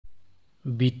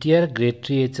BTR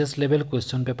Grade3 HS level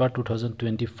question paper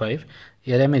 2025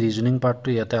 ইয়াৰে আমি reasoning পাৰ্টটো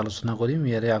ইয়াতে আলোচনা কৰিম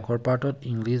ইয়াৰে আগৰ পাৰ্টত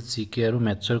ইংলিছ জিকে আৰু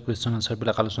মেথছৰ কোৱেশ্চন আনসাৰ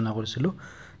বিলাক আলোচনা কৰিছিলো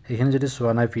সেইখিনি যদি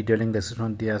চোৱা নাই ভিডিও লিংক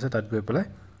ডেসক্ৰিপচনত দিয়া আছে তাত গৈ পেলাই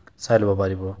চাই লব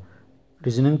পাৰিব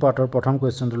ৰিজনিং পাৰ্টৰ প্ৰথম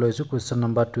কোৱেশ্চনটো লৈছো কোৱেশ্চন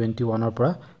নম্বৰ 21 ৰ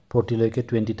পৰা 40 লৈকে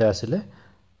 20 টা আছিল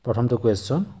প্ৰথমটো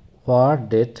কোৱেশ্চন হোৱাৰ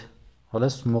ডেথ হলে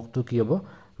স্মোকটো কি হ'ব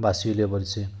বাছি উলিয়াব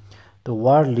দিছে তো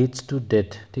হোৱাৰ লিডছ টু ডেথ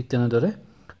ঠিক তেনেদৰে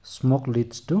স্মোক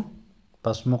লিডছ টু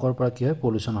বা স্মোকৰ পৰা কি হয়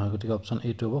পলিউশন হয় গতিকে অপচন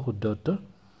এ টো হ'ব শুদ্ধ উত্তৰ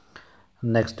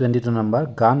নেক্সট 22 নম্বৰ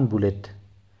গান বুলেট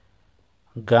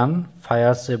গান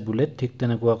ফায়াৰ্স এ বুলেট ঠিক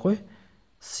তেনেকুৱাকৈ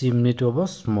চিমনি টো হ'ব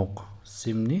স্মোক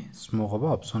চিমনি স্মোক হ'ব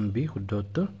অপচন বি শুদ্ধ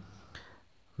উত্তৰ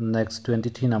নেক্সট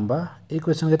 23 নম্বৰ এই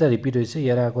কোৱেশ্চন কেইটা ৰিপিট হৈছে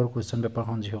ইয়াৰ আগৰ কোৱেশ্চন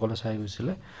পেপাৰখন যিসকলে চাই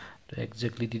গৈছিলে তো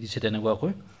এক্স্যাক্টলি দি দিছে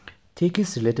তেনেকুৱাকৈ ঠিক ইজ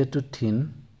ৰিলেটেড টু থিন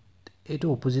এইটো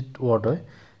অপোজিট ওয়াৰ্ড হয়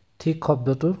ঠিক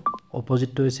শব্দটোৰ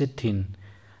অপোজিটটো হৈছে থিন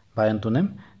বা এন্টোনিম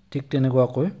ঠিক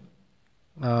তেনেকুৱাকৈ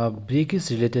ব্ৰিক ইজ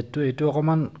ৰিলেটেড টু এইটো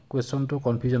অকমান কোৱেশ্চনটো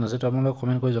কনফিউজন আছে তো আপোনালোকে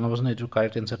কমেন্ট কৰি জনাবচোন এইটো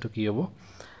কাৰেক্ট আনসাৰটো কি হ'ব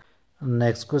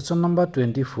নেক্সট কোৱেশ্চন নম্বৰ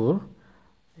 24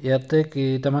 ইয়াতে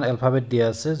কেইটামান এলফাবেট দিয়া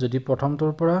আছে যদি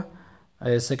প্ৰথমটোৰ পৰা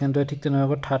সেকেন্ডটো ঠিক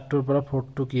তেনেকৈ থাৰ্ডটোৰ পৰা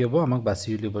ফৰ্থটো কি হ'ব আমাক বাছি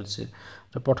উলিয়াব দিছে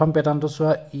তো প্ৰথম প্যাটাৰ্নটো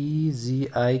চোৱা ই জি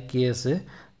আই কে আছে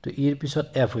তো ইৰ পিছত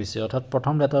এফ হৈছে অৰ্থাৎ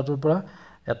প্ৰথম লেটাৰটোৰ পৰা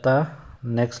এটা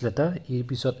নেক্সট লেটাৰ ইৰ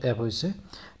পিছত এফ হৈছে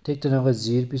ঠিক তেনেকৈ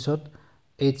জিৰ পিছত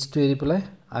এইচ টো এৰি পেলাই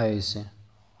আই হৈছে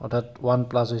অৰ্থাৎ 1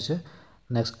 প্লাস হৈছে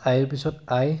নেক্সট আই এৰ পিছত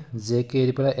আই জে কে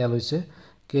এৰি পেলাই এল হৈছে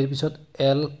কে এৰ পিছত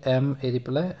এল এম এৰি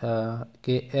পেলাই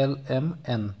কে এল এম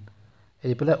এন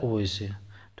এৰি পেলাই ও হৈছে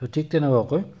তো ঠিক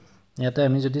তেনেকুৱাকৈ ইয়াতে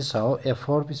আমি যদি চাও এফ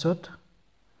ৰ পিছত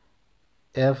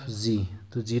এফ জি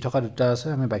তো জি থকা দুটা আছে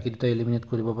আমি বাকি দুটা এলিমিনেট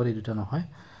কৰিব পাৰি দুটা নহয়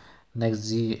নেক্সট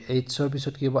জি এইচ ৰ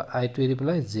পিছত কি হ'ব আই টো এৰি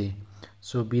পেলাই জে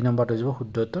সো বি নাম্বাৰটো হৈ যাব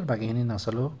শুদ্ধ উত্তৰ বাকিখিনি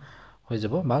নাচালো হৈ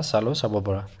যাব বা চালো চাব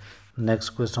পৰা নেক্সট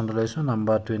কোৱেশ্চনটো লৈছো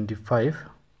নাম্বাৰ 25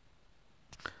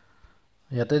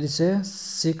 ইয়াতে দিছে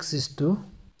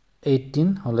 6:18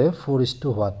 হলে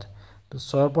 4 what তো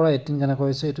 6 ৰ পৰা 18 কেনেকৈ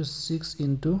হৈছে এটো 6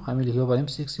 ইনটু আমি লিখিব পাৰিম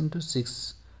 6 ইনটু 6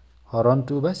 হৰণ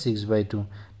 2 বাই 6/2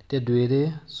 তেতিয়া 2 এৰে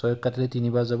 6 কাটিলে 3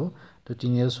 বাৰ যাব তো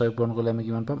 3 এৰে 6 পূৰণ কৰিলে আমি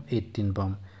কিমান পাম 18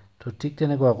 পাম তো ঠিক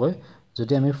তেনেকুৱাকৈ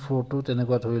যদি আমি 4 টো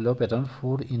তেনেকুৱা ধৰি লও প্যাটাৰ্ন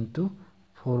 4 ইনটু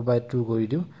 4/2 কৰি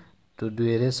দিও তো 2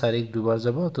 এৰে 4 দুবাৰ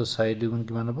যাব তো 4 দুগুণ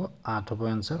কিমান হ'ব 8 হ'ব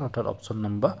आंसर অৰ্থাৎ অপচন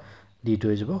নম্বৰ ডি টো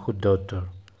হৈ যাব শুদ্ধ উত্তৰ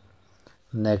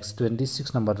নেক্সট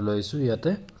 26 নম্বৰটো লৈছো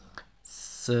ইয়াতে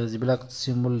যিবিলাক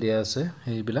সিম্বল দিয়া আছে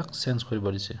সেইবিলাক চেঞ্জ কৰিব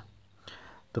দিছে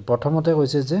তো প্ৰথমতে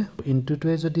কৈছে যে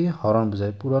ইনটুটোৱে যদি হৰণ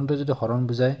বুজায় পূৰণটোৱে যদি হৰণ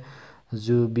বুজায়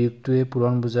বিয়োগটোৱে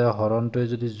পূৰণ বুজায় হৰণটোৱে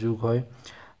যদি যোগ হয়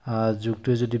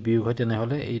যোগটোৱে যদি বিয়োগ হয়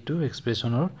তেনেহলে এইটো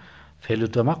এক্সপ্ৰেছনৰ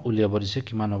ভ্যালুটো আমাক উলিয়াব দিছে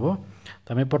কিমান হ'ব তো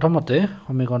আমি প্ৰথমতে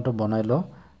সমীকৰণটো বনাই লও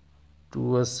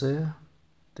 2 আছে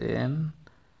 10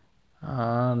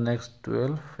 নেক্সট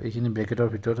 12 এইখিনি ব্ৰেকেটৰ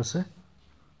ভিতৰত আছে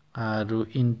আৰু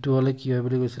ইনটু হলে কি হয়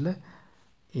বুলি কৈছিলে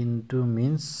ইনটু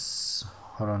মিন্স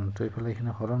হৰণ তো ইফালে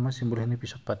এখানে হৰণ মই সিম্বলখিনি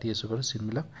পিছত পাতি আছো বাৰু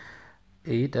সিমবিলাক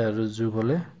 8 আৰু যোগ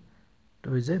হলে তো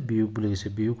হৈ যায় বিয়োগ বুলি কৈছে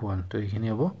বিয়োগ 1 তো এইখিনি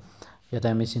হ'ব ইয়াতে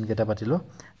আমি চিন কেটা পাতিলো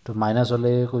তো মাইনাস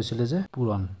হলে কৈছিলে যে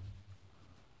পূৰণ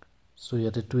সো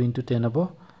ইয়াতে 2 * 10 হ'ব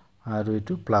আৰু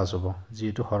এটো প্লাস হ'ব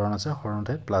যেটো হৰণ আছে হৰণ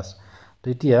ঠাইত প্লাস তো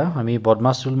এতিয়া আমি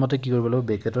বদমাস ৰুল মতে কি কৰিব লাগিব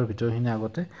ব্ৰেকেটৰ ভিতৰখিনি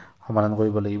আগতে সমাধান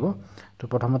কৰিব লাগিব তো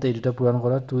প্ৰথমতে এই দুটা পূৰণ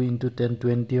কৰা 2 * 10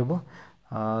 20 হ'ব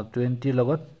 20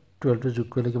 লগত 12 টো যোগ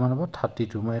কৰিলে কিমান হ'ব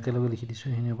 32 মই একেলগে লিখি দিছো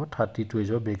এখিনি হ'ব 32 হৈ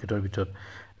যাব ব্ৰেকেটৰ ভিতৰত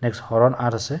নেক্সট হৰণ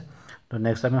 8 আছে তো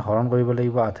নেক্সট আমি হৰণ কৰিব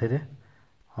লাগিব 8 এৰে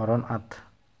হৰণ 8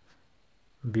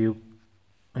 বিয়োগ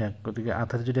 1 গতিকে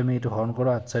 8 এৰে যদি আমি এটো হৰণ কৰো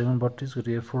 8 4 32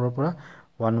 গতিকে 4 ৰ পৰা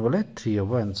 1 গলে 3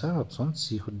 হ'ব आंसर অপচন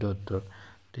সি শুদ্ধ উত্তৰ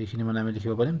তো এইখিনি মানে আমি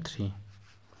লিখিব পাৰিম 3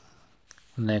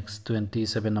 নেক্সট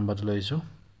 27 নম্বৰটো লৈছো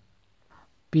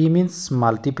p means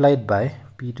multiplied by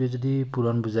p টো যদি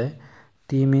পূৰণ বুজায়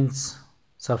t means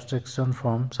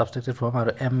subtracted from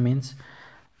আৰু m means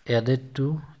added to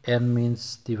n means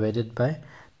divided by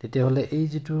তেতিয়া হলে এই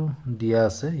যেটো দিয়া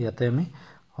আছে ইয়াতে আমি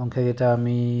সংখ্যা কেইটা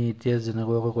আমি এতিয়া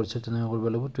যেনেকৈ কৰিছে তেনেকৈ কৰিব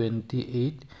লাগিব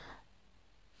 28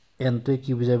 n টো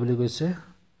কি বুজায় বুলি কৈছে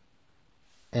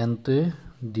n টো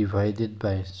divided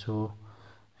by সো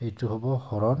এইটো হ'ব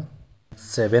হৰণ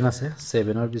 7 আছে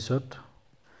 7 ৰ পিছত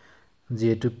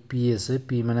যেটো p আছে p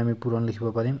মানে আমি পূৰণ লিখিব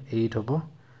পাৰিম 8 হ'ব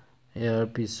ইয়াৰ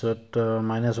পিছত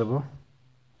মাইনাস হ'ব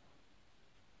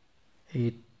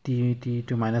 80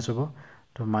 to মাইনাস হ'ব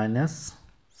তো মাইনাস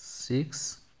 6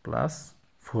 প্লাস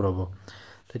 4 হ'ব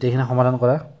তো এটা এখানে সমাধান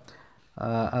কৰা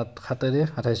 7 এৰে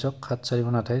 28ক 7 4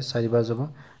 গুণ 28 4 বাৰ যাব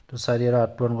তো 4 আৰু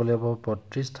 8 পূৰণ কৰিলে হ'ব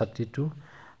 32 32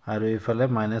 আৰু ইফালে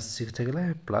 -6 থাকিলে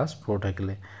 +4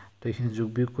 থাকিলে তো এইখিনি যোগ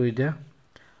বিয়োগ কৰি দিয়া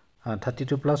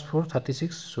 32 plus 4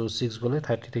 36 so 6 গলে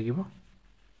 30 থাকিব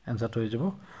এনসারটো হৈ যাব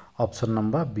option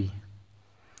number B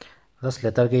just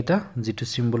letter কেইটা যেটো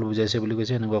সিম্বল বুজাইছে বুলি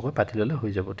কৈছে এনেকুৱাকৈ পাতি ললে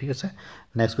হৈ যাব ঠিক আছে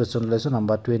নেক্সট কোৱেশ্চন লৈছো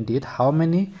number 28 how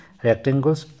many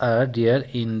ৰেক্টেংগলছ are there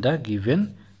in the given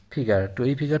figure তো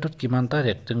এই ফিগাৰটোত কিমানটা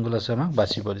ৰেক্টেংগল আছে আমাক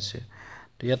বাছি পৰিছে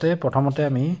তো ইয়াতে প্ৰথমতে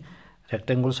আমি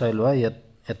ৰেক্টেংগল চাই লোৱা ইয়াত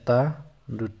এটা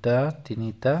দুটা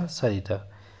তিনিটা চাৰিটা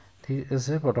ঠিক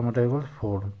আছে প্ৰথমতে হৈ গ'ল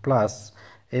 4 প্লাস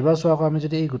এবাৰ সো আকৌ আমি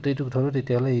যদি এই গুটেইটো ধৰো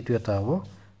তেতিয়া হলে এইটো এটা হ'ব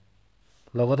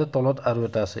লগতে তলত আৰু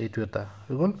এটা আছে এইটো এটা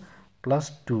হৈ গ'ল প্লাস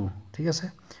 2 ঠিক আছে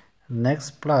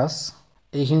নেক্সট প্লাস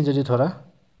এইখিনি যদি ধৰা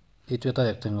এইটো এটা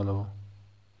ৰেক্টেংগল হ'ব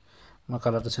মই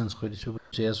কালাৰটো চেঞ্জ কৰি দিছো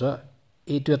যেছো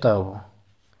এইটো এটা হ'ব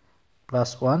প্লাস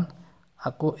 1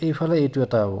 আকৌ এইফালে এইটো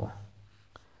এটা হ'ব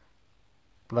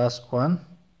প্লাস 1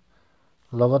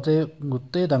 লগতে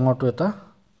গুটেই ডাঙৰটো এটা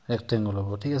ৰেক্টেংগল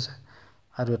হ'ব ঠিক আছে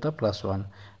আৰু এটা প্লাস 1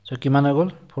 সো কিমান হৈ গ'ল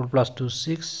 4 plus 2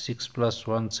 6 6 plus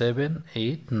 1 7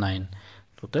 8 9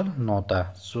 টোটাল 9টা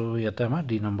সো ইয়াতে আমাৰ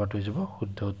ডি নম্বৰটো হৈ যাব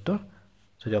শুদ্ধ উত্তৰ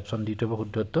যদি অপচন ডি টো হ'ব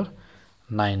শুদ্ধ উত্তৰ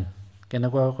 9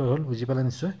 কেনেকুৱা হ'ল বুজি পালে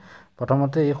নিশ্চয়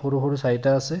প্ৰথমতে এই সৰু সৰু চাৰিটা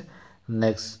আছে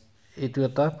নেক্সট এইটো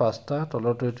এটা পাঁচটা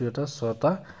তলৰটো এইটো এটা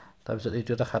ছটা তাৰ পিছত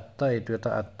এইটো এটা সাতটা এইটো এটা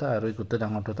আঠটা আৰু এই গুটেই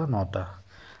ডাঙৰটো এটা নটা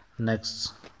নেক্সট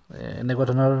এনেকুৱা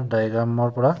ধৰণৰ ডায়াগ্ৰামৰ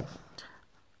পৰা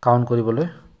কাউন্ট কৰিবলৈ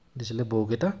দিছিলে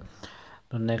বহুকেইটা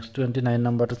তো নেক্সট 29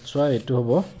 নম্বৰটো চোৱা এইটো হ'ব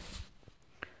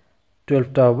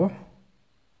 12 টা হ'ব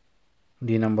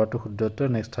ডি নম্বৰটো শুদ্ধ উত্তৰ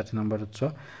নেক্সট 30 নম্বৰটো চোৱা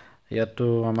ইয়াতো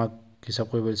আমাক হিসাব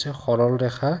কৰিব দিছে সৰল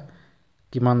ৰেখা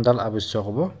কিমানডাল আৱশ্যক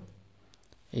হ'ব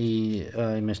এই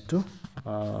ইমেজটো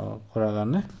কৰাৰ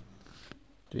কাৰণে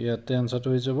তো ইয়াতে আনসাৰটো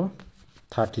হৈ যাব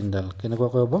 13 ডাল কেনেকুৱা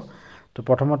হ'ব তো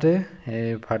প্ৰথমতে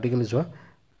ভাৰ্টিকেলি চোৱা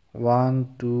 1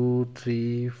 2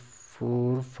 3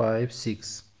 4 5 6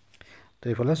 তো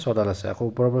এইফালে 6 ডাল আছে আকৌ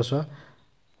ওপৰৰ পৰা চোৱা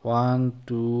 1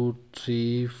 2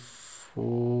 3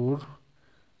 4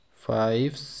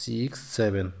 5 6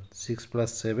 7 6 plus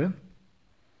 7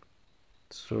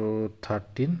 so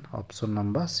 13 option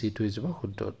number C to is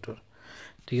শুদ্ধ উত্তৰ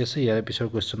ঠিক আছে ইয়াৰ পিছৰ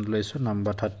কোৱেশ্চন লৈছো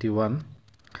number 31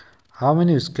 how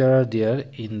many square are there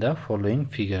in the following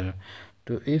figure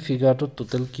তো এই ফিগাৰটো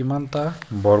টোটাল কিমানটা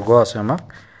বৰ্গ আছে আমাক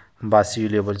বাছি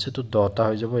উলিয়াব বলছে তো 10টা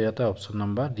হৈ যাব ইয়াতে অপচন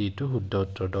নাম্বাৰ ডি টো শুদ্ধ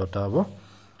উত্তৰ 10টা হ'ব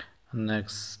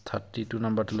নেক্সট 32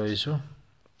 নম্বৰটো লৈছো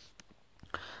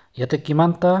ইয়াতে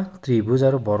কিমানটা ত্ৰিভুজ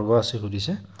আৰু বৰ্গ আছে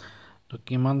সুধিছে তো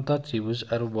কিমানটা ত্ৰিভুজ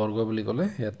আৰু বৰ্গ বুলি ক'লে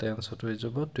ইয়াতে আনসাৰটো হৈ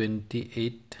যাব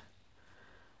 28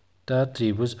 টা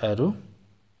ত্ৰিভুজ আৰু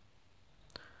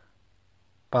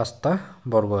 5টা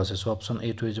বৰ্গ আছে সো অপচন এ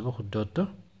টো হৈ যাব শুদ্ধ উত্তৰ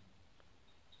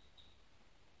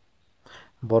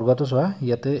বৰ্গটো চোৱা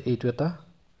ইয়াতে এইটো এটা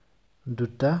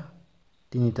দুটা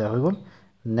তিনিটা হৈ গ'ল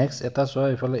নেক্সট এটা চোৱা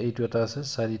ইফালে এইটো এটা আছে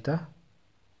চাৰিটা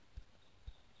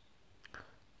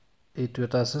এইটো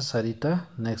এটা আছে চাৰিটা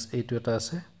নেক্সট এইটো এটা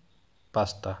আছে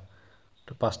পাঁচটা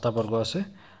তো পাঁচটা বৰ্গ আছে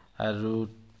আৰু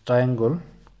ট্ৰায়াঙ্গল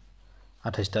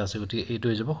 28টা আছে গতিকে এইটো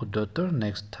হৈ যাব শুদ্ধ উত্তৰ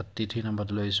নেক্সট 33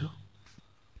 নম্বৰটো লৈছো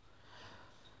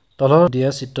তলৰ দিয়া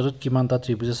চিত্ৰটোত কিমানটা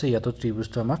ত্ৰিভুজ আছে ইয়াতো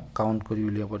ত্ৰিভুজটো আমাক কাউন্ট কৰি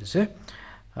উলিয়াব দিছে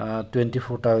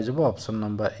 24টা হৈ যাব অপচন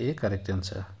নাম্বাৰ এ কাৰেক্ট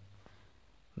আনসাৰ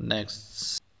নেক্সট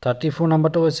 34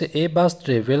 নম্বৰটো হৈছে a bus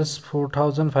travels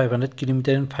 4500 km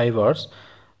in 5 hours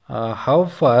how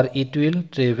far it will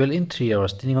travel in 3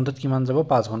 hours 3 ঘন্টাত কিমান যাব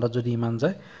 5 ঘন্টাত যদি ইমান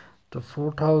যায় তো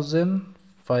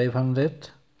 4500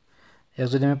 এক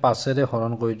যদি আমি 5 এৰে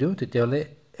হৰণ কৰি দিও তেতিয়া হলে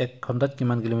 1 ঘন্টাত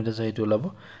কিমান কিলোমিটাৰ যায় এটো ওলাব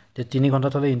তে 3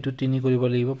 ঘন্টাত হলে ইনটু 3 কৰিব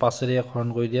লাগিব 5 এৰে হৰণ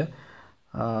কৰি দিয়া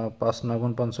 5 9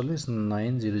 গুণ 45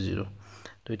 900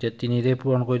 তো এতিয়া 3 ৰে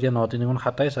পূৰণ কৰি দিয়া 9 3 গুণ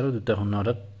 27 আৰু দুটা শূন্য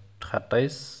অৰ্থাৎ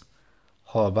 27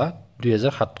 হবা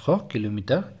 2700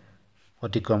 কিলোমিটাৰ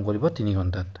অতিক্ৰম কৰিব 3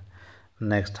 ঘন্টাত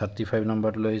নেক্সট 35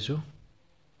 নম্বৰটো লৈছো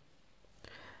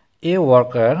a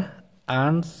worker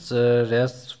earns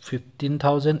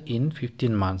 $15,000 in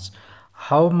 15 months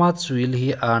how much will he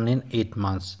earn in 8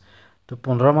 months তো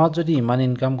 15 মাহত যদি ইমান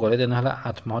ইনকাম কৰে তেনেহলে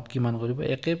 8 মাহত কিমান কৰিব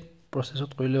একে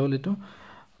প্ৰসেসত কৰিলে হল এটো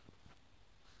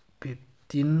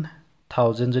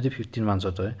 15,000 যদি 15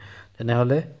 মান্থত হয়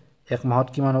তেনেহলে এক মাহত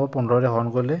কিমান হ'ব 15 ৰে হৰণ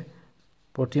কৰিলে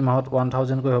প্ৰতি মাহত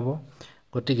 1000 কৈ হ'ব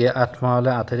গতিকে 8 মাহলে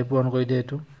 8 ৰে পূৰণ কৰি দিয়ে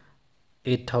এটো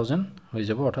 8000 হৈ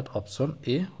যাব অৰ্থাৎ অপচন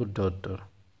এ শুদ্ধ উত্তৰ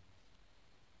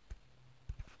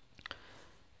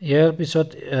ইয়াৰ পিছত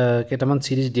কেটামান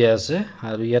সিৰিজ দিয়া আছে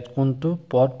আৰু ইয়াত কোনটো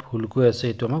পদ ভুলকৈ আছে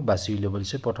এটো আমাক বাছি উলিয়াব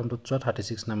দিছে প্ৰথমটো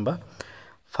 36 নম্বৰ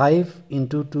 5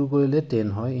 * 2 কৰিলে 10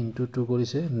 হয় * 2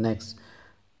 কৰিছে নেক্সট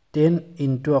 10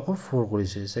 * আকৌ 4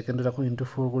 কৰিছে সেকেন্ডত আকৌ *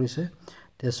 4 কৰিছে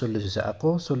তে 40 হৈছে আকৌ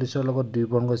 40 ৰ লগত 2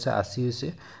 পূৰণ কৰিছে 80 হৈছে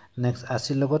নেক্সট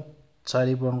 80 ৰ লগত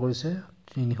 4 পূৰণ কৰিছে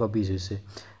 320 হৈছে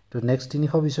তো নেক্সট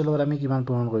 320 লগত আমি কিমান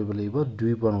পূৰণ কৰিব লাগিব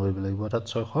 2 পূৰণ কৰিব লাগিব অৰ্থাৎ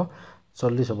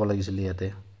 640 হ'ব লাগিছিল ইয়াতে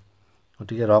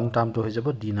গতিকে ৰং টাৰ্মটো হৈ যাব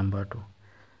ডি নাম্বাৰটো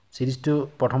সিৰিজটো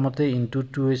প্ৰথমতে ইনটু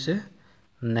 2 হৈছে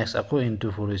নেক্সট আকৌ ইনটু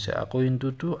 4 হৈছে আকৌ ইনটু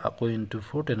 2 আকৌ ইনটু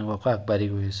 4 তেনেকুৱাকৈ আগবাঢ়ি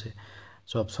গৈ আছে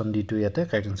সো অপচন ডি টো ইয়াতে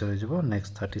কাৰেক্ট আনসাৰ হৈ যাব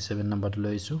নেক্সট 37 নাম্বাৰটো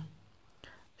লৈ আইছো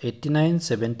 89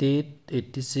 78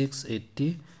 86 80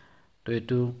 তো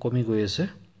এটো কমি গৈ আছে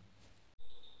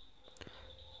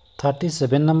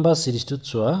 37 নাম্বাৰ সিৰিজটো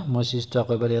চোৱা মই সিৰিজটো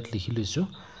আকৌ এবাৰ ইয়াত লিখি লৈছো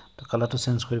তো কালাৰটো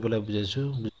চেঞ্জ কৰিবলৈ বুজাইছো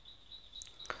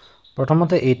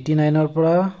প্ৰথমতে 89 ৰ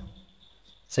পৰা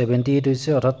 78 হৈছে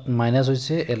অৰ্থাৎ মাইনাস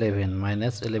হৈছে 11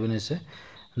 মাইনাস 11 হৈছে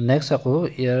নেক্সট আকৌ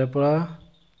ইয়াৰ পৰা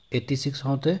 86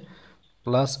 হতে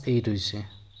প্লাস 8 হৈছে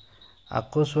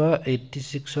আকৌ চোৱা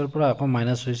 86 ৰ পৰা আকৌ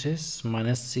মাইনাস হৈছে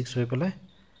মাইনাস 6 হৈ পেলাই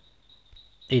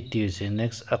 80 হৈছে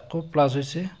নেক্সট আকৌ প্লাস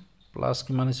হৈছে প্লাস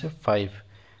কিমান হৈছে 5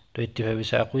 তো 85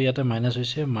 হৈছে আকৌ ইয়াতে মাইনাস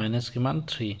হৈছে মাইনাস কিমান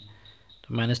 3 তো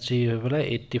মাইনাস 3 হৈ পেলাই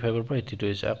 85 ৰ পৰা 82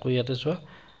 হৈছে আকৌ ইয়াতে চোৱা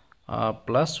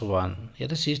প্লাস 1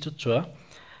 ইয়াতে সিৰিজটো চোৱা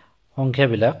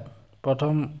সংখ্যাবিলাক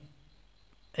প্ৰথম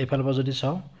এফাল পৰা যদি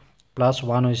চাও প্লাস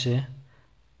 1 হৈছে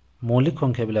মৌলিক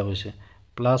সংখ্যাবিলাক হৈছে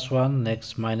প্লাস 1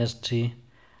 নেক্সট মাইনাস 3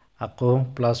 আকৌ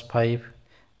প্লাস 5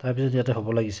 তাৰ পিছত ইয়াতে হ'ব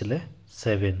লাগিছিল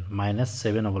 7 মাইনাস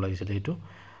 7 হ'ব লাগিছিল এটো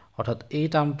অৰ্থাৎ এই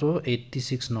টাৰ্মটো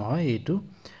 86 নহয় এটো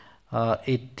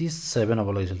 87 হ'ব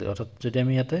লাগিছিল অৰ্থাৎ যদি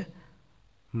আমি ইয়াতে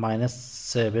মাইনাস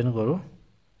 7 কৰো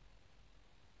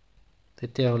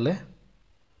তেতিয়া হলে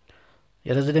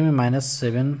ইয়াতে যদি আমি মাইনাস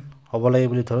 7 হ'ব লাগে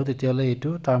বুলি ধৰো তেতিয়া হলে এটো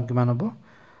টাৰ্ম কিমান হ'ব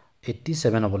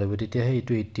 87 হ'ব লাগিব তেতিয়া হে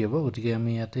এটো 80 হ'ব গতিকে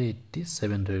আমি ইয়াতে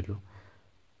 87 ধৰিলো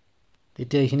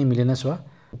তেতিয়া এইখিনি মিলেনে চোৱা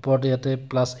ওপৰতে ইয়াতে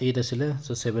প্লাস 8 আছিল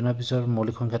সো 7 ৰ পিছৰ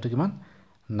মৌলিক সংখ্যাটো কিমান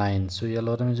 9 সো ইয়াৰ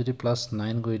লগত আমি যদি প্লাস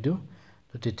 9 কৰি দিও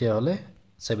তো তেতিয়া হলে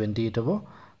 78 হ'ব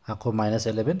আকৌ মাইনাস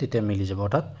 11 তেতিয়া মিলি যাব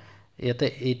অৰ্থাৎ ইয়াতে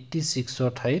 86 ৰ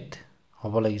ঠাইত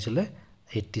হ'ব লাগিছিল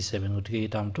 87 গতিকে এই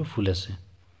টাৰ্মটো ফুল আছে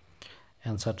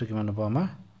এনসাৰটো কিমান হ'ব আমাৰ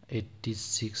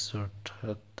 86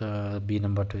 অৰ্থাৎ বি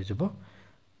নাম্বাৰটো হৈ যাব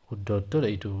শুদ্ধ উত্তৰ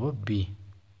এইটো হ'ব বি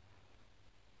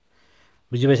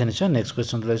বুজি পাইছা নিশ্চয় নেক্সট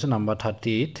কোৱেশ্চন লৈছো নাম্বাৰ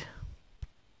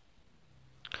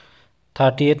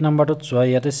 38 নাম্বাৰটো চোৱা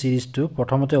ইয়াতে সিৰিজটো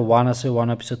প্ৰথমতে 1 আছে 1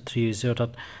 ৰ পিছত 3 হৈছে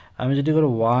অৰ্থাৎ আমি যদি কৰো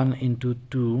 1 *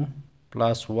 2 +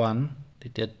 1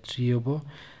 তেতিয়া 3 হ'ব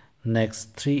নেক্সট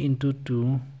 3 * 2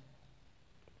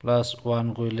 + 1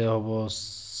 কৰিলে হ'ব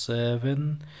 7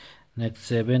 নেক্সট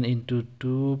 7 *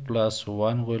 2 +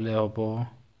 1 কৰিলে হ'ব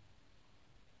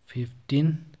 15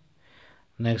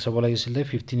 নেক্সট হ'ব লাগিছিল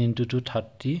 15 * 2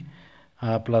 30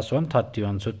 + 1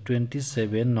 31 সো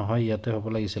 27 নহয় ইয়াতে হ'ব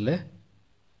লাগিছিল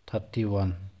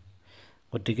 31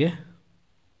 গতিকে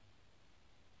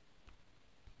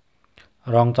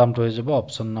ৰং টাৰ্মটো হৈ যাব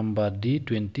option number D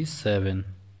 27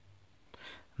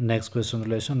 next question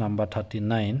লৈছো নাম্বাৰ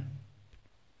 39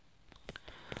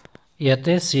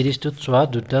 ইয়াতে সিৰিজটো চোৱা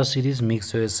দুটা সিৰিজ মিক্স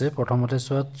হৈ আছে প্ৰথমতে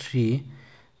চোৱা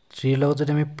 3 লগত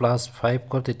যদি আমি +5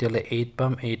 কৰো তেতিয়া হলে 8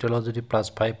 পাম 8 লগত যদি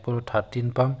 +5 কৰো 13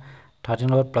 পাম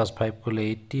 13 লগত +5 কৰিলে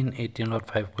 18 লগত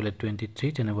 5 কৰিলে 23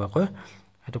 তেনেকুৱাকৈ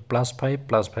এটো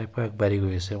 +5 কৈ একবাৰি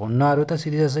গৈ আছে অন্য আৰু এটা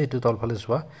সিৰিজ আছে এটো তলফালে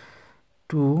চোৱা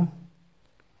 2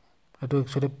 এটো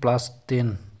একচুয়ালি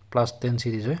 +10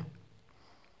 সিৰিজ হয়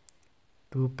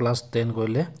 2 + 10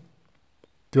 কৰিলে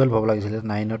 12 হ'ব লাগিছিল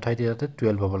 9 ৰ ঠাইত ইয়াতে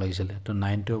 12 হ'ব লাগিছিল তো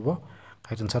 9 টো হ'ব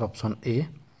কাৰেক্ট আনসাৰ অপচন এ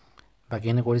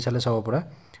বাকিখিনি কৰি চালে চাব পৰা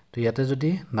তো ইয়াতে যদি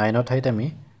 9 ৰ ঠাইত আমি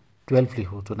 12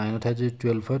 লিখো তো 9 ৰ ঠাইত যদি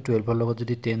 12 হয় 12 ৰ লগত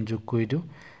যদি 10 যোগ কৰি দিও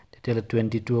তেতিয়া হলে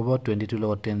 22 হ'ব 22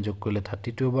 লগত 10 যোগ কৰিলে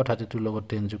 32 হ'ব 32 লগত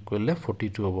 10 যোগ কৰিলে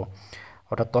 42 হ'ব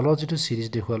অৰ্থাৎ তলৰ যেটো সিৰিজ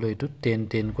দেখুৱালো এটো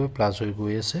 10 কৈ প্লাস হৈ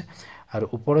গৈ আছে আৰু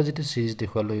ওপৰৰ যেটো সিৰিজ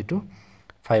দেখুৱালো এটো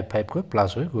 5 কৈ প্লাস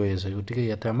হৈ গৈ আছে গতিকে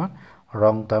ইয়াতে আমাৰ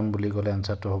ৰং টাৰ্ম বুলি গলে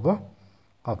আনসাৰটো হ'ব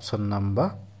অপচন নাম্বাৰ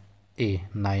এ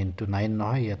 9 to 9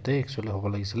 নহয় ইয়াতে একচুয়ালি হ'ব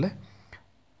লাগিছিল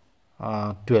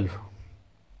 12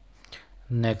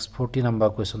 নেক্সট 40 নাম্বাৰ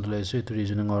কোৱেশ্চন লৈছো এটো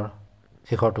ৰিজনিংৰ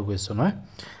শেষৰটো কোৱেশ্চন হয়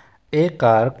A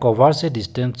car covers a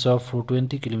distance of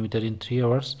 420 km in 3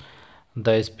 hours.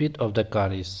 The speed of the car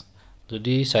is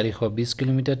যদি 420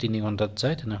 km 3 ঘন্টাত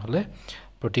যায় তেনেহলে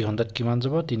প্ৰতি ঘন্টাত কিমান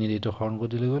যাব 3 ৰ এটো হৰণ কৰি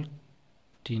দিলে গল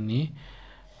 3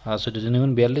 সো 2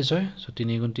 গুণ 42 হয় সো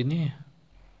 3 গুণ 3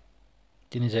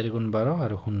 3 4 গুণ 12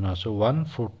 আৰু 0 সো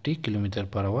 140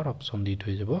 km/h অপচন ডি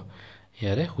হৈ যাব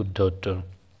ইয়াৰে শুদ্ধ উত্তৰ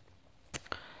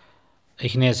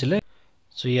এইখিনি আছিল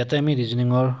সো ইয়াতে আমি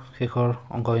ৰিজনিংৰ শেষৰ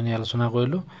অংকখিনি আলোচনা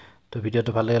কৰিলো তো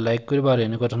ভিডিওটো ভালে লাইক কৰিবা আৰু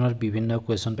এনেকুৱা ধৰণৰ বিভিন্ন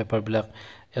কোৱেশ্চন পেপাৰ বিলাক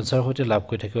এনসাৰ হৈতে লাভ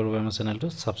কৰি থাকিবৰ বাবে আমাৰ চেনেলটো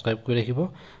সাবস্ক্ৰাইব কৰি ৰাখিব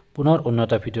পুনৰ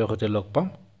উন্নত ভিডিওৰ হৈতে লগ পাম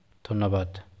ধন্যবাদ